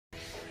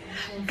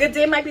Good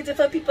day, my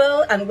beautiful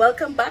people, and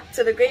welcome back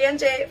to the Grey and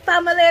J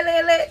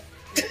Famalay.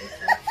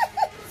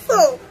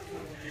 So,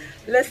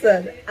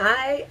 listen,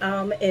 I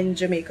am in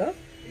Jamaica.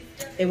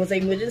 It was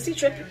an emergency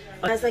trip.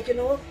 I was like, you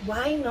know,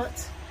 why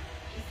not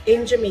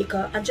in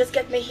Jamaica and just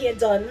get my hair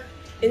done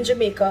in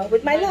Jamaica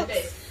with my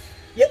locks?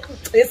 You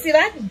see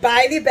that?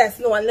 Buy the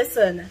best. No, and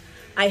listen,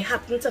 I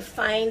happened to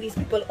find these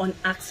people on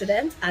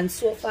accident, and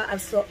so far I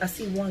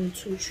see 1,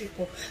 2, 3,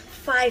 4,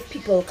 5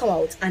 people come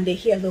out and their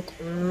hair look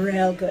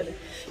real good.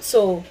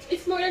 So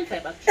it's more than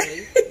 5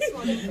 actually.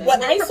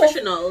 Well, I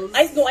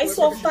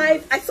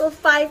saw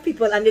 5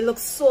 people and they look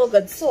so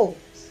good. So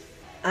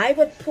I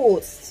would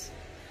post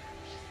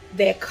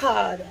their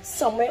card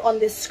somewhere on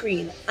this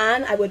screen,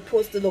 and I would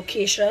post the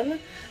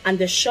location and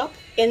the shop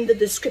in the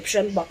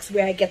description box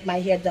where I get my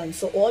hair done.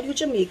 So all you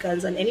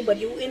Jamaicans and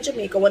anybody who in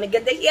Jamaica want to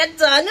get their hair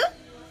done,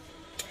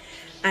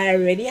 I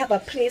already have a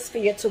place for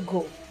you to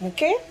go.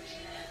 Okay,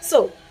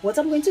 so what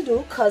I'm going to do,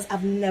 because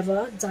I've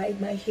never dyed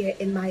my hair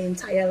in my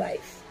entire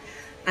life,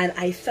 and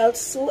I felt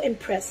so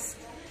impressed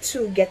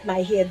to get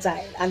my hair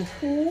dyed, and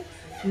who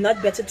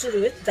not better to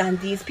do it than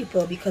these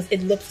people, because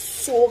it looks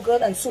so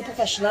good and so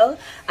professional.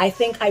 I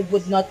think I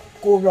would not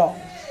go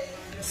wrong.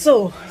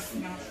 So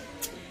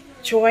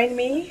join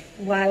me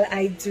while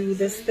I do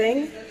this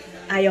thing.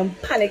 I am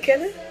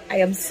panicking, I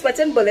am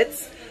sweating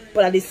bullets,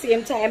 but at the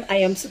same time I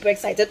am super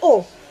excited.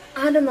 Oh,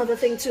 and another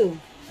thing too,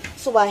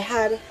 so I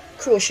had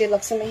crochet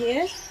locks in my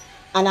hair,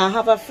 and I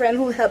have a friend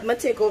who helped me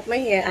take out my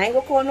hair. I ain't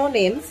gonna call no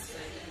names,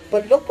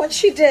 but look what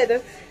she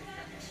did.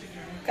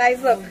 Guys,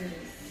 look,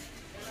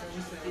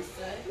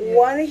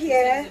 one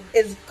hair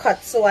is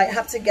cut, so I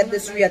have to get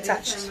this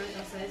reattached.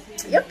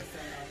 Yep,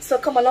 so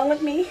come along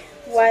with me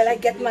while I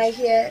get my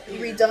hair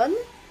redone.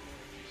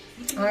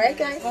 Alright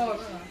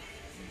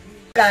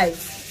guys,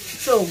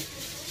 so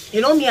you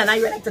know me and I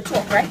like to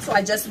talk, right? So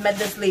I just met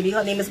this lady,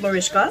 her name is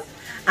Mariska,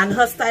 and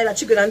her style that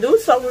she gonna do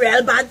some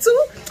real bad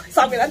too,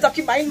 so I'm gonna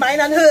document mine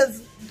and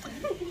hers.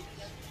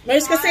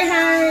 Mariska, say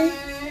hi.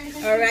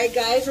 Alright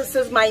guys, this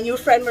is my new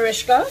friend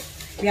Mariska.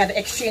 We had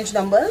exchange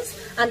numbers,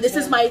 and this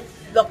is my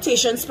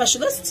loctation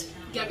specialist,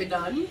 Gabby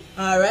Dunn.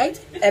 Alright,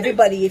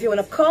 everybody, if you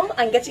want to come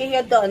and get your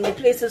hair done, the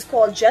place is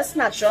called Just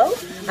Natural,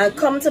 and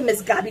come to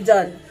Miss Gabby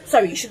Dunn.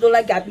 Sorry, she don't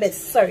like Gab Miss,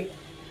 sorry.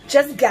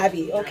 Just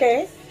Gabby,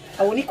 okay?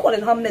 I only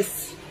calling her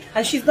Miss.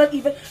 And she's not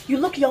even, you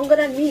look younger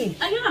than me.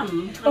 I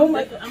am.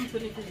 I'm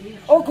 23.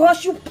 Oh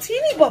gosh, you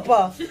teeny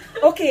papa.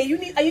 Okay,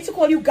 I need to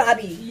call you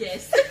Gabby.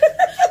 Yes.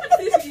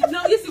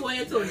 No, you see why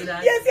I told you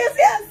that.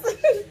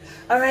 Yes.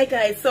 Alright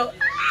guys, so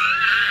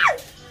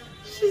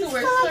So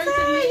we're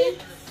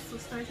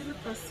starting the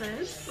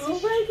process. Oh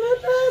my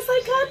goodness,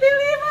 I can't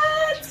believe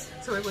it.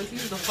 So we're going to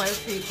use the file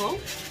paper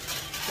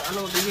to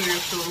allow the hair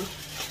to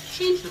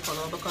change the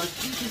color, because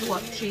this is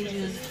what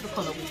changes the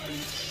color with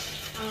bleach.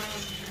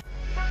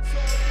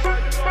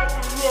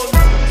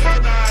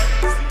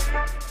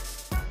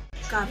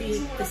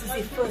 Gabby, this is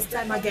the first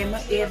time I get my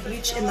hair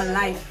bleach in my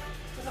life.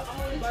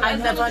 I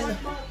never know.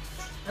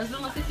 As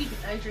long as you keep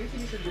it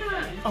hydrated, it should be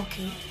fine.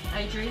 Okay.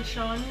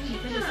 Hydration, you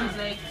can just use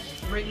like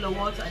regular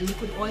water and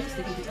liquid oils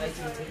to keep it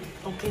hydrated.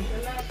 Okay.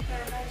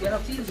 You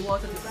have to use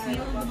water to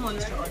seal the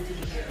moisture onto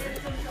the hair.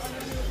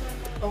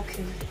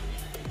 Okay.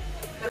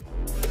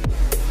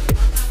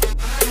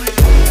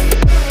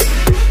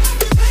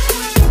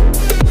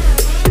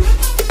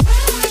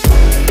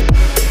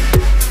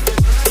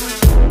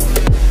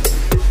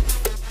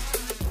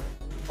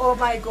 Oh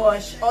my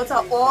gosh, out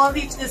of all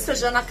these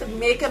decisions I could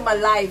make in my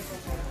life,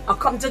 I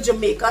come to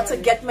Jamaica to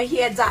get my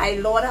hair dyed.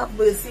 Lord have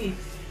mercy.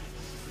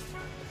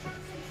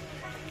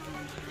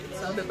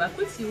 So I'll be back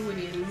with you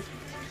within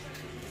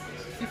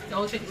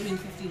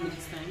 15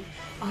 minutes time.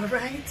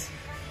 Alright.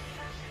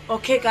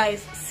 Okay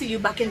guys, see you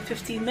back in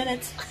 15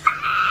 minutes.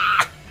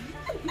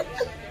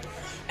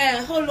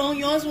 How long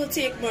yours will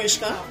take,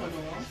 Mariska?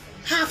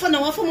 Half an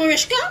hour for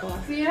Mariska?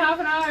 See you in half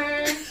an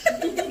hour.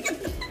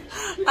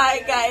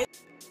 Alright guys.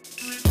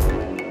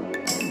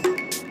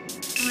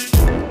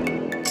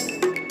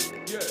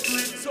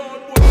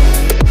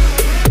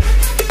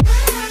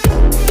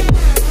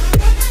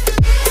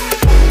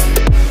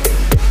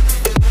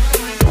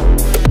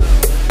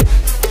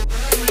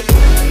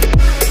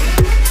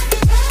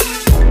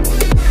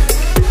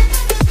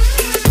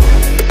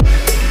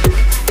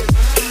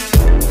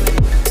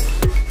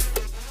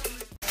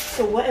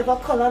 So whatever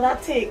color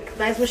that take,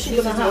 that's what she's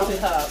gonna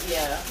have.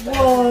 Yeah.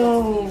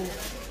 Whoa.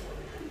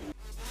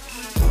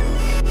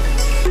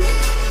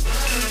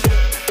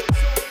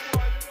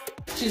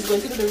 She's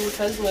going to do the root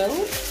as well,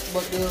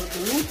 but the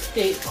roots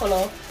take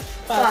color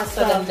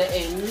faster than the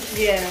ends.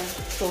 Yeah.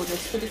 So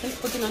just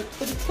putting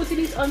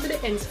it onto the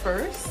ends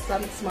first.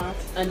 That's smart.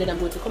 And then I'm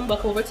going to come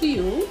back over to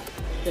you.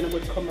 Then I'm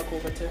going to come back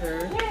over to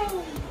her.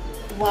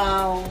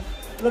 Wow.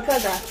 Look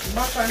at that.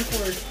 Back and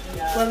forth.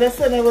 Yeah. Well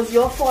listen, it was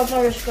your fault,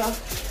 Mariska.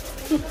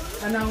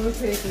 And I will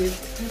take it.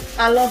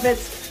 I love it.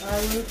 I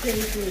will take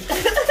it.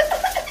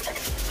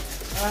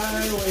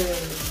 I will.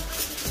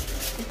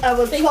 I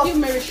will Thank you,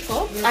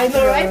 Mariska. I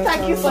know, right?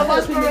 Thank you so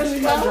much,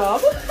 Mariska.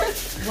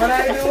 What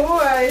I do,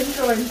 I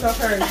influence her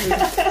currently.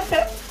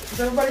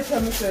 Everybody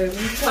tell me so.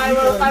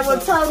 I will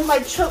tell my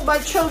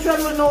children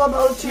will know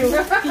about you.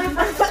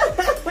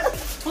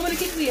 How many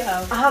kids do you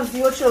have? I have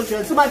 0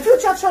 children, so my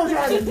future children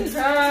will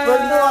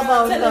know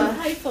about Tell them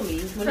hi for me.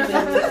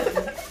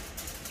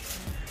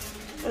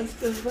 That's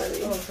good,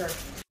 buddy. Okay.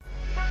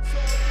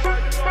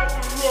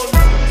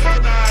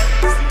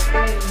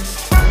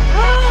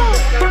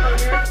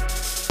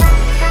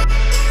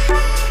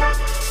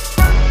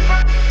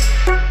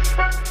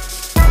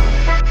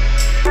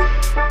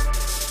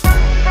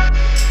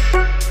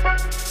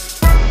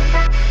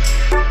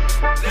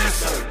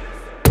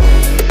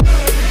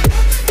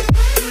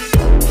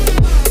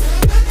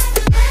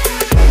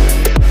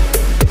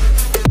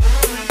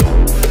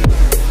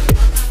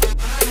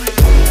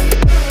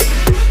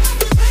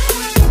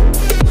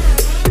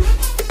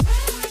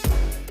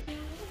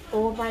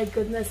 Oh my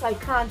goodness, I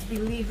can't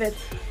believe it.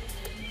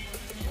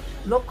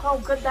 Look how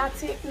good that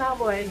take now,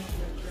 boy.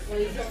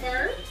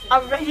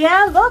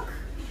 Yeah, look.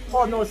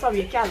 Oh no,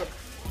 sorry, you can't look.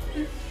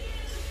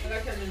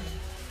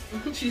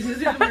 She's in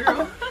the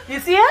mirror. You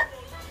see it?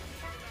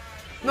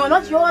 No,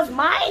 not yours,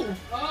 mine.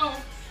 Oh,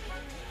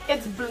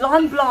 It's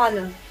blonde.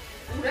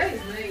 that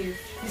is nice.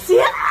 You see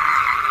it?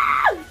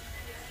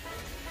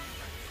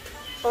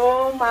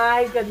 Oh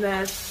my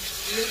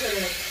goodness. Look at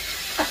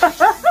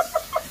it.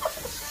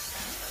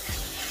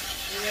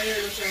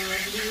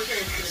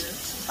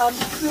 I'm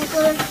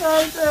super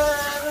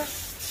excited.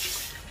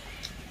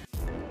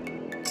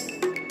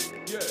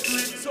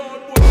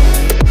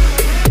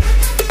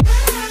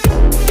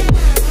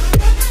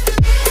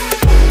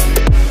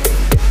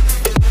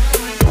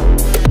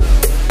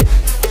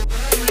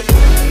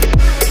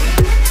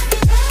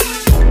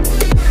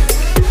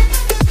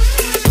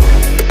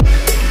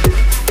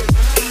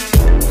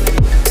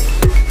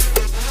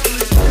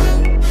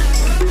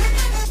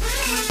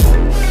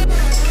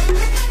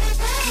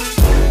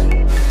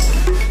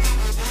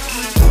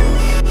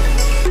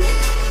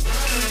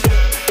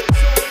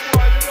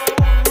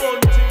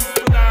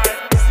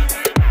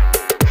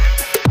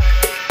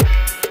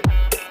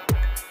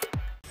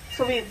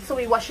 So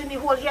we washing the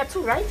whole hair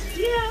too, right?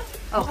 Yeah.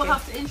 Okay. We'll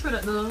have to ensure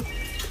that the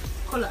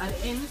color at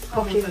the end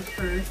Okay. at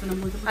first, and I'm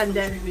going to put And some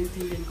then- treatment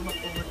and then go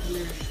back over to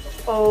the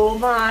Oh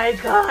my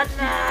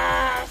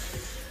goodness.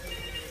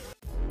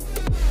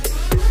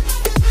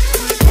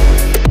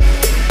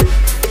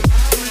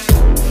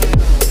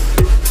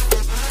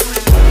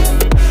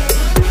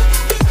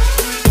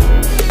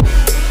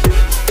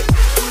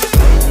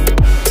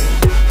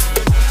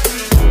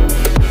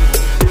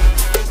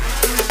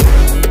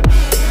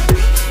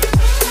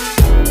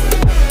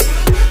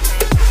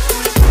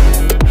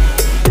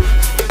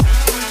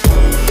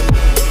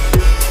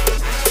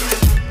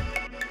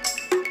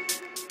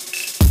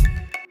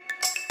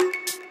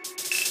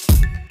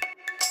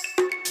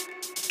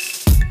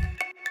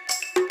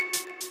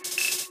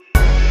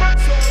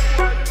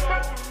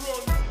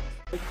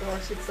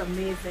 Gosh, it's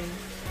amazing.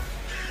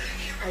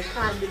 I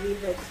can't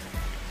believe it.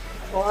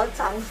 All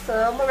thanks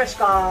to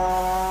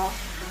Mariska.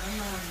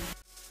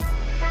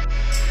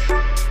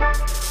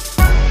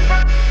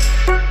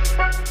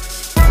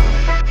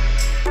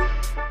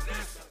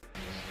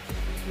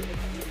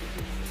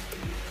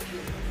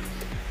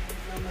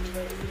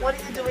 What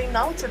are you doing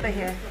now to the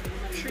hair?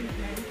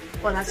 treatment.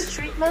 Well, that's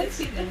treatment.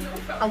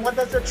 And what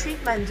does the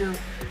treatment do?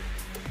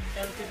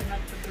 Help it not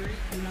to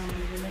break. Now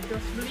we're going to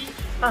just bleach.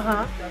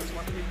 Uh-huh. That's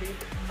what we did.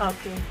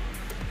 Okay.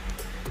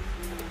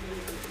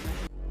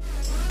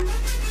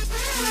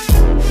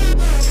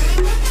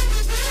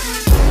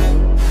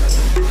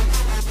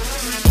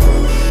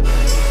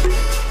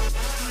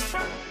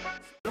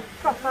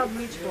 Proper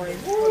bleach boy.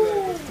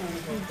 Woo.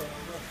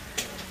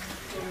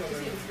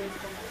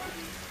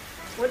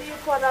 What do you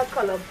call that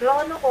color?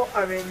 Blonde or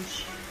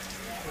orange?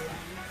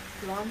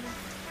 Blonde.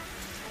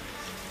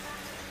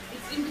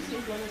 It's in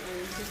between blonde and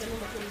orange. It's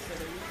number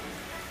 27.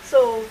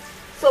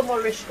 So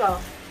Mariska,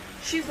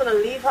 she's gonna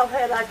leave her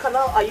hair that color,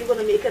 or are you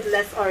gonna make it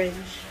less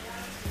orange?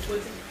 But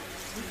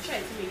we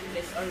tried to make it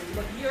less orange,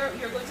 but you're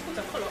going to put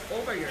a color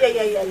over yours.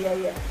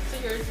 Yeah. So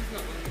yours is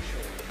not going to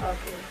show.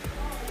 Okay.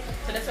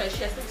 So that's why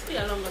she has to stay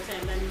a longer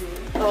time than you.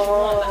 She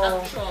Oh.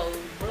 wants the actual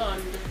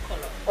blonde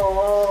color.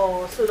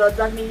 Oh, so does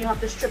that mean you have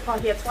to strip her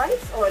hair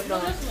twice, or no?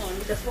 No, just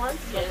one. Just once?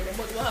 Yeah, Okay.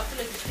 but we'll have to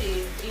let it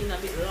stay in a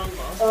bit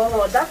longer.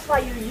 Oh, that's why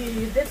you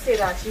did say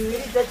that. You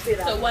really did say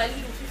that. So while you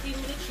do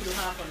 15 minutes, you do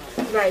half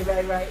an hour.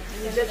 Right.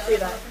 You did say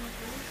that.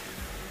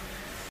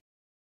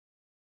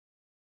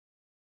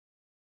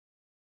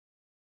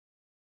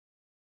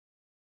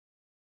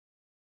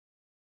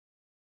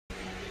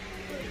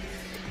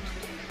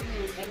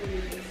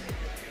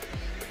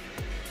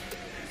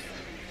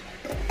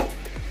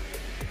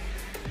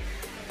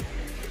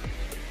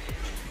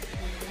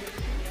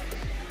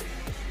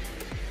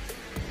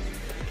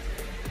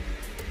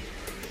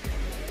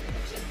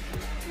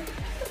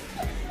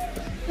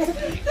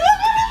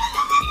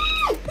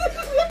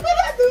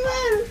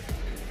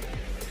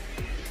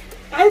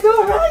 I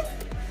know, right?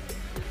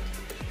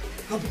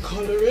 I'm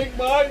coloring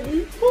my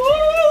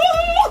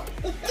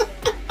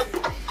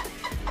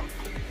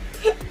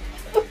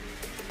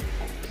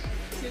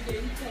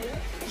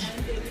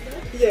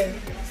Yeah.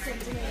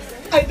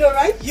 I know,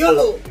 right?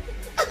 YOLO.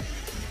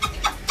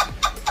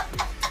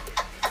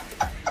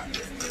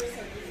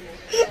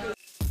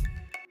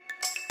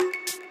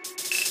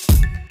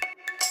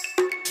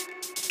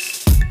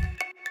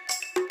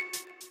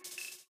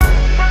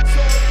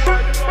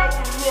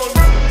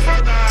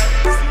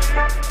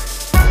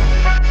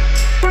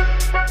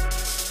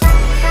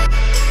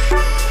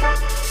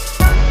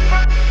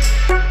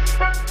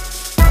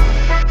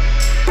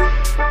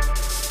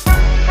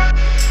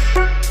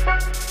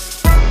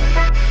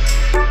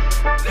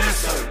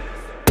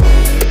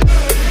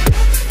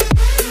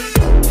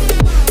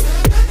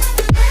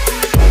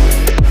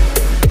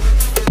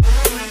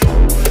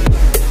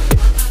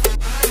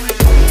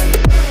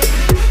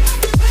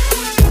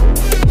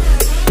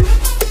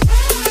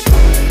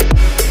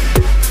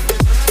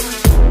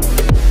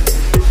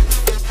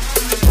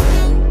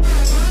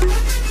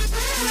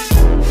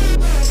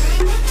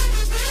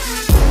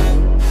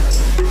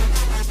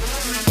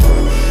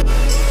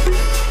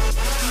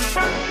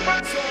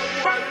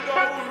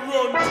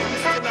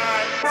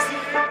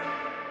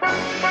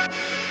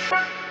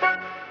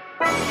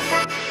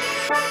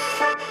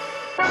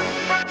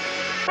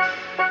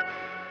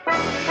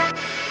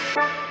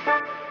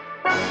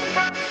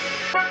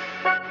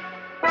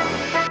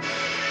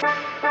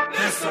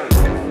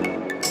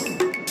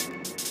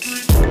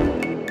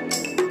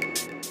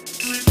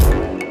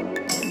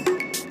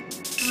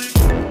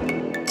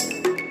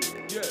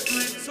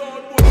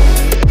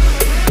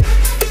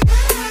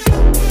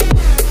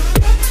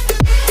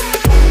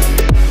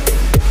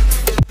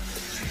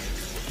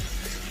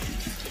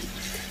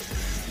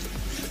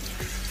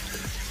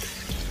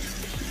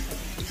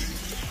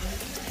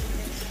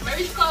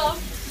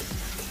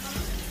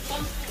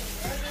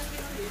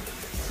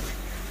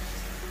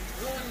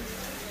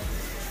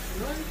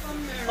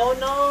 Oh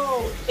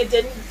no,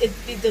 the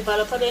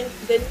developer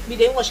we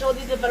didn't watch out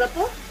the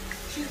developer?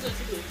 She's going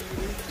to do it.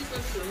 She's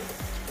going to do it.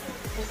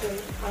 Okay,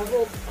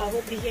 I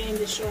hope we hear in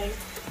the showing.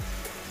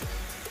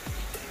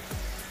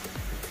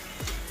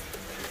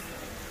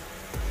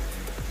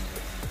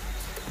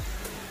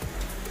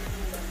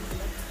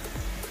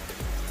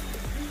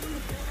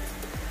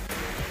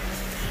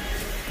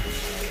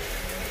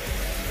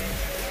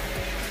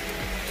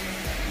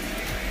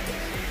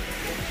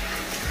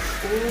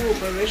 Ooh,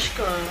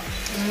 Barishka.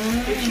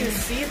 If you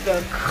see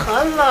the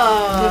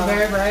color. Is it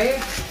very bright?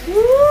 Woo!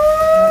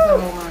 That's what I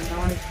want. That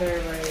one is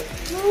very bright.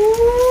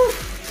 Woo!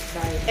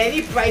 Nice.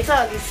 Any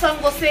brighter, the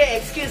sun will say,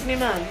 excuse me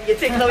man, you're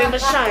taking away my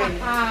shine.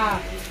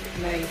 Ah,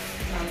 nice.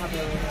 I'm happy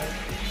with that.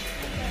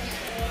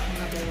 I'm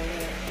happy with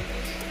that.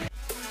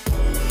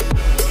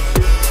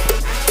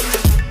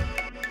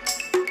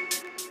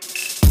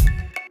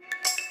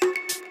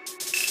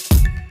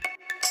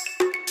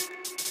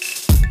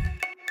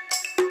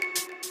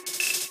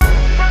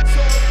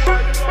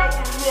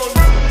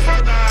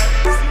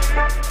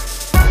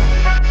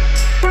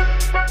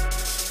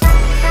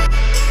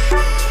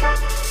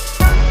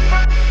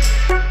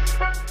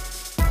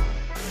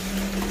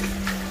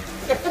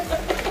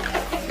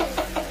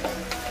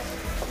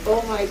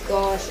 Oh my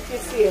gosh, if you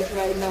see it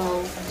right now.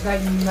 It's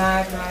like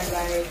mad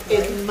light.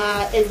 It's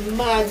mad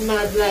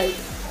light.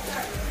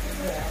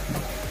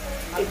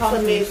 Yeah. It's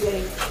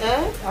amazing.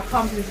 Huh?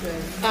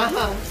 Accomplishment.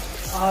 Uh-huh.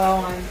 All I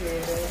want to do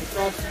is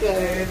That's good.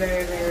 very,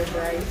 very, very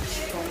bright.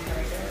 Oh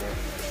my god.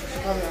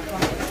 Probably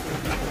accomplishment.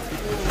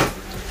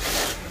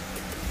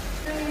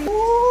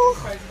 Ooh.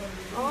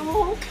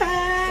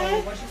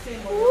 Okay.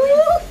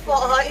 Ooh,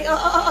 fire.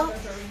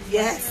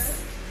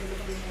 Yes.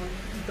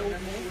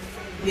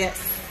 Yes.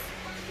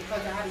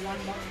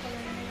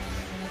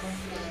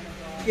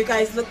 You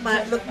guys look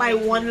my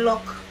one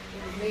lock.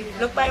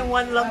 Look my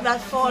one lock that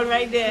fall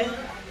right there.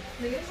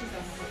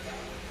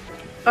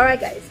 Alright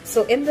guys,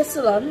 so in the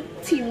salon,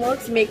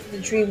 teamwork makes the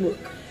dream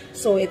work.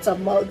 So it's a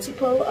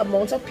multiple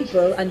amount of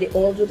people and they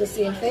all do the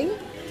same thing.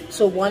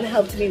 So one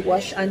helped me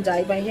wash and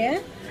dye my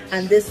hair.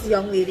 And this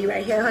young lady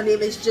right here, her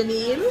name is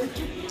Janine.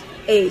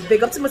 Hey,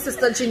 big up to my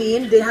sister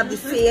Janine. They have the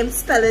same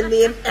spelling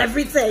name,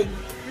 everything.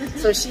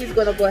 So she's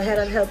gonna go ahead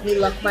and help me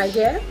lock my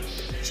hair.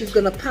 She's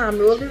gonna palm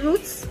roll the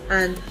roots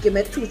and give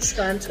me a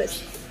 2-strand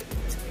twist.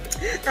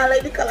 I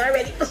like the color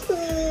already.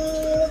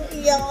 Oh,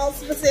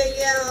 yes, we say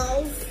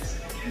yes.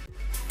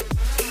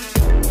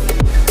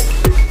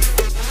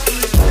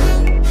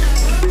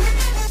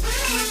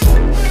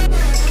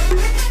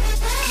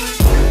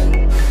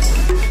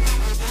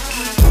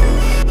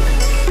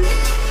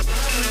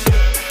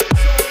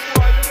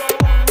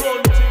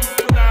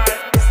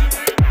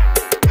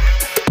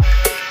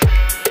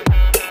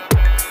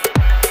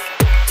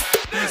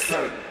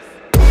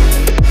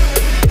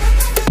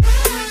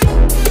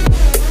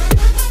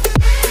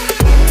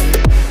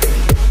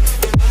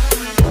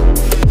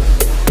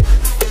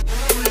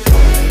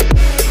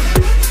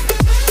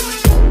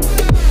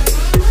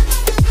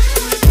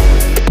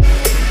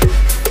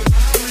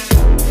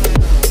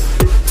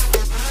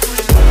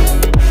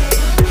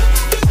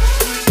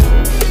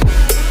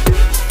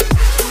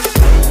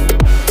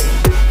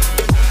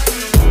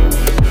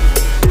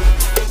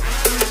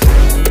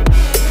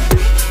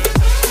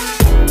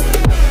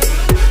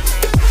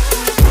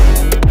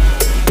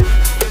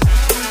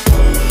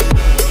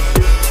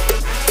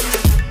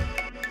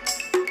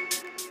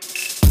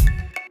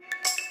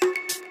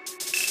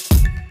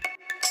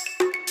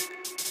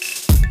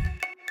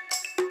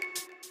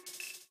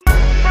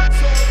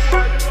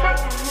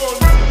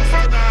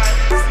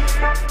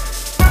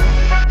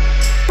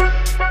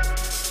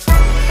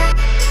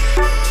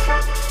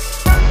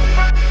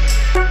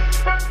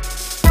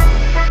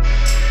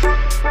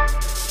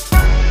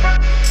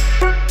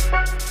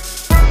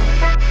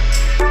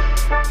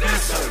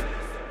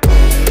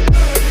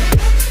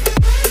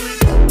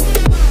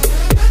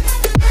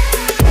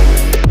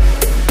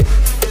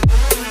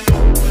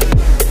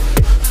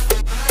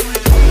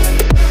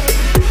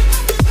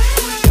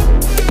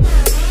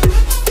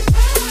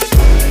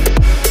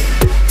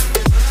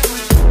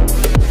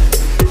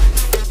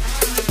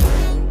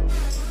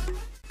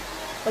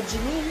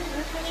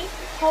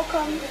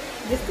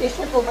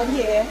 over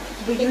here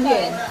to bring you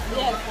here?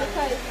 Yes,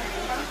 because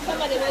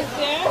somebody was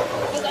there,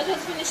 because I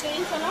just finished the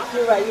internet.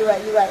 You're right. You're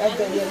right. I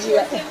get you. You're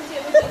right.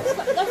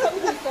 That's how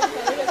we do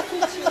something. We just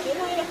switch you. You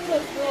know, you have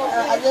to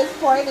At this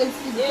point, it's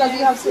because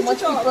you have so much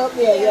people.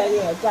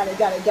 Yeah. Got it.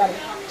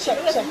 Check.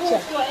 Move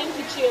to an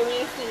empty chair when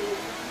you see it.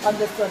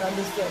 Understood. When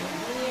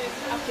you're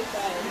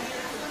occupied.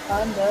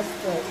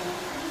 Understood.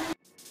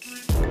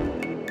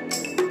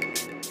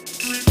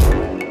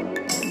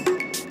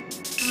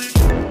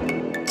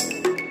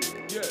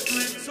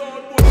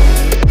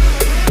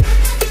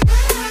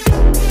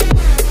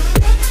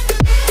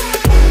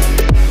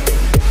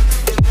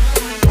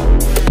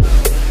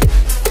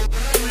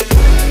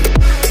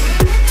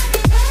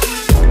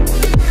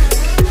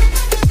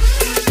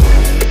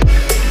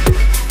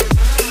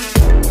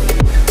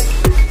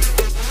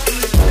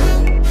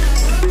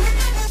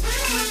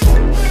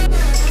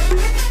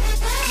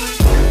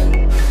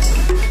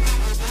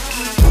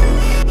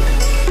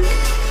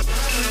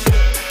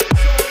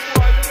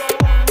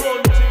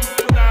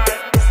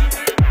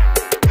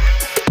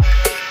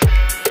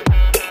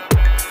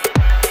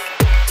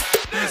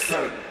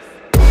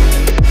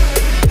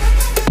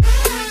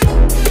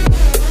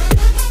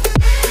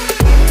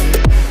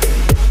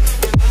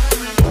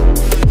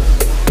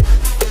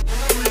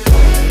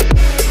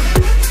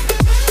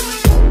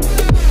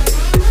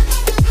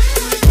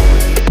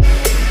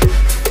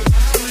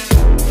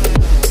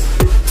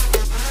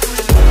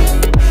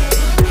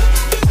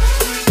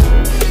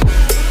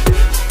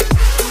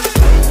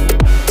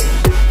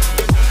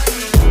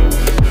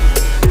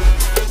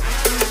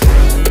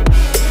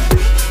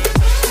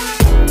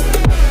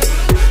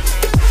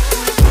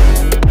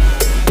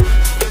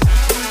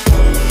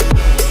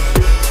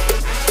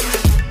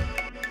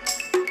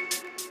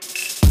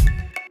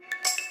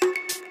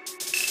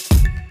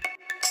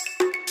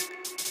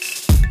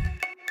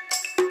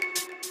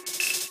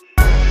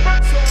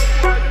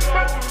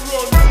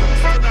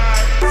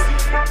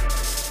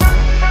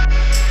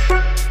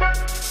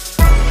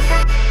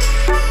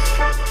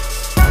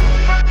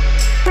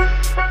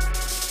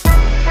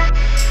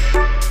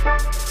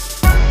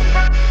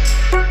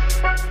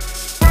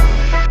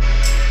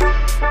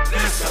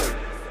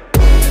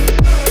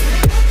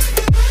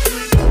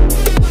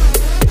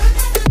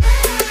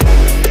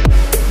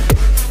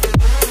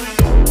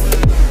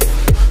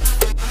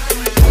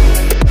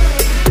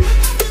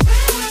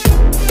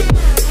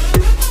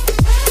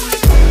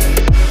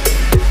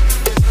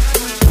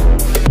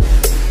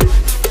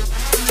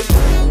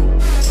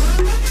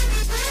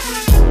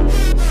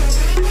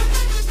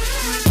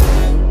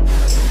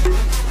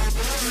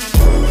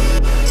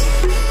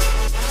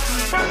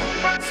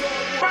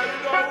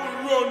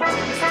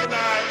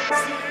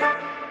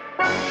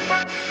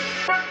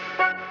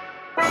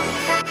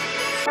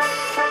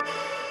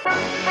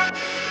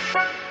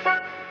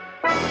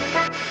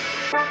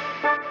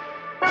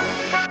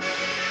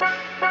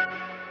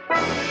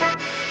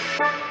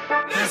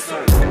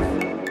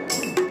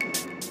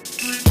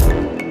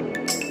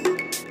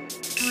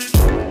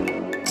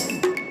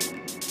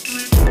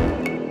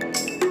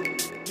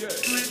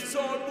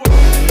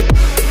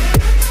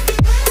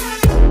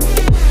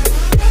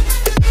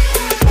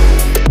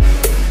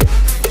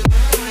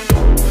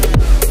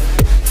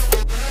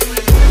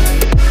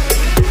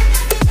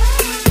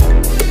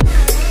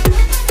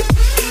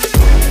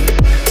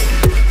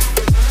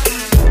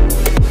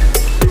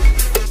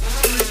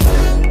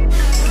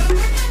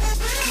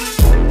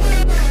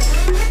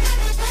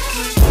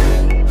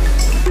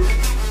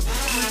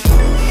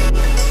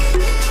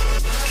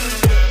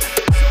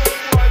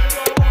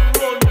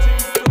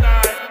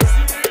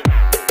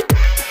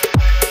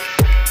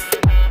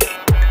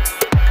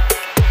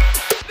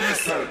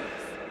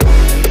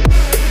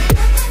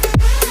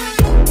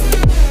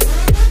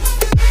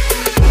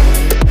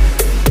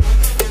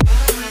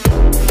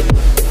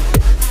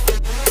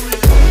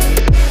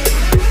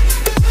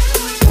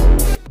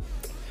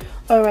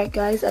 Alright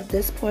guys, at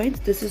this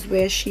point, this is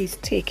where she's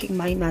taking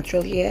my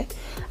natural hair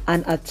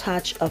and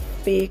attach a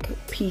fake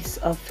piece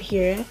of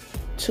hair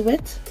to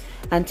it,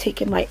 and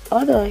taking my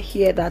other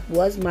hair that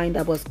was mine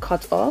that was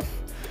cut off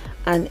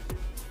and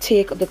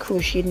take the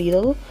crochet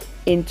needle,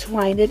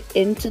 entwine it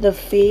into the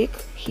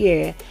fake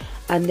hair,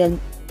 and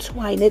then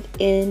twine it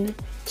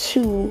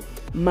into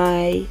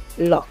my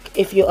lock.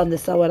 If you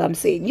understand what I'm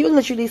saying, you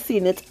literally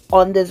seen it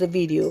on this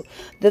video,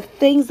 the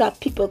things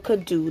that people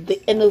could do,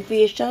 the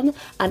innovation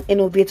and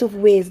innovative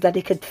ways that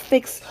they could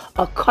fix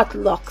or cut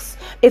locks.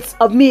 It's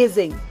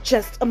amazing,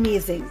 just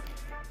amazing.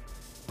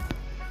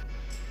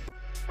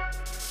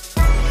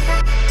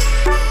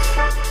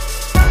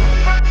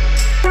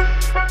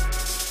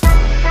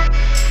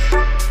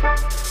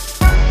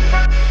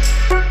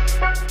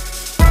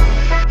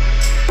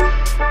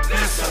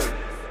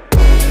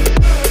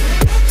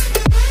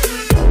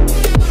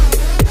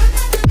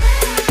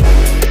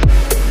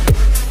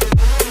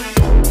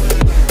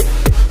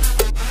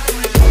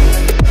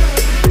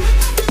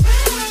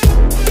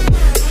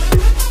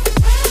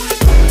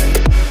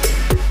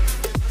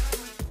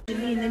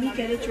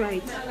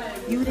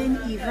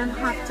 even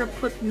have to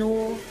put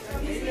no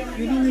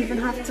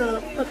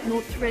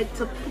thread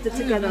to put it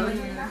together.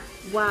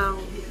 Wow.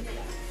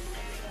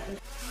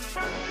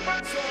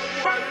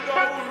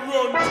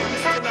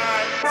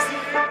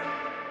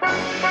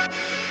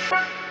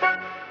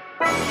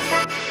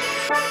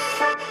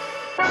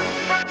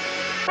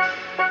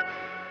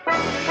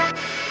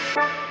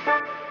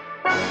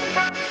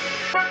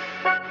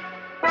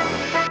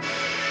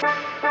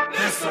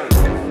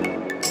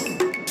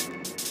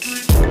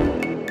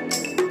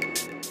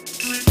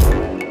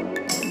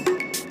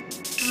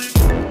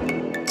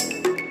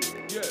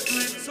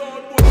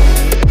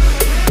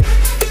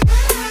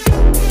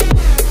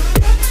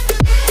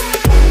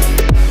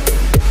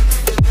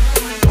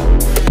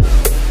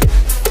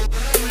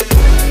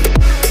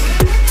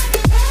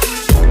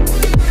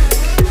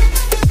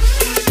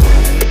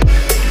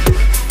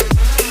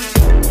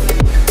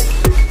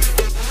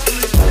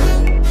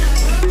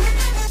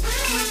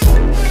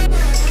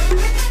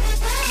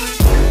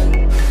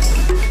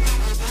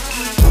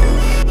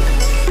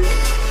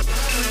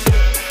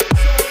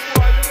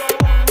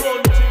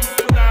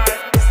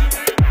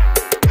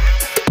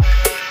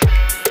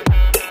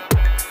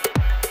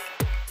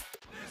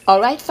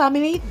 Alright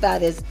family,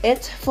 that is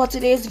it for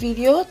today's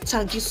video.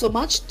 Thank you so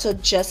much to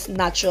Just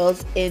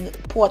Naturals in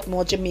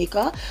Portmore,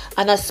 Jamaica,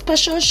 and a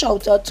special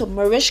shout out to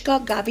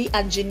Mariska, Gabby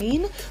and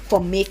Janine for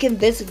making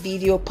this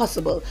video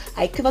possible.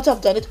 I could not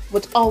have done it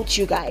without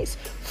you guys.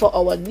 For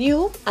our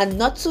new and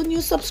not so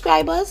new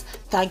subscribers,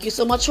 thank you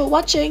so much for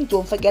watching.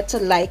 Don't forget to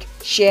like,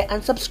 share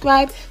and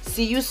subscribe.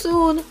 See you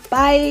soon.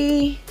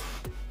 Bye.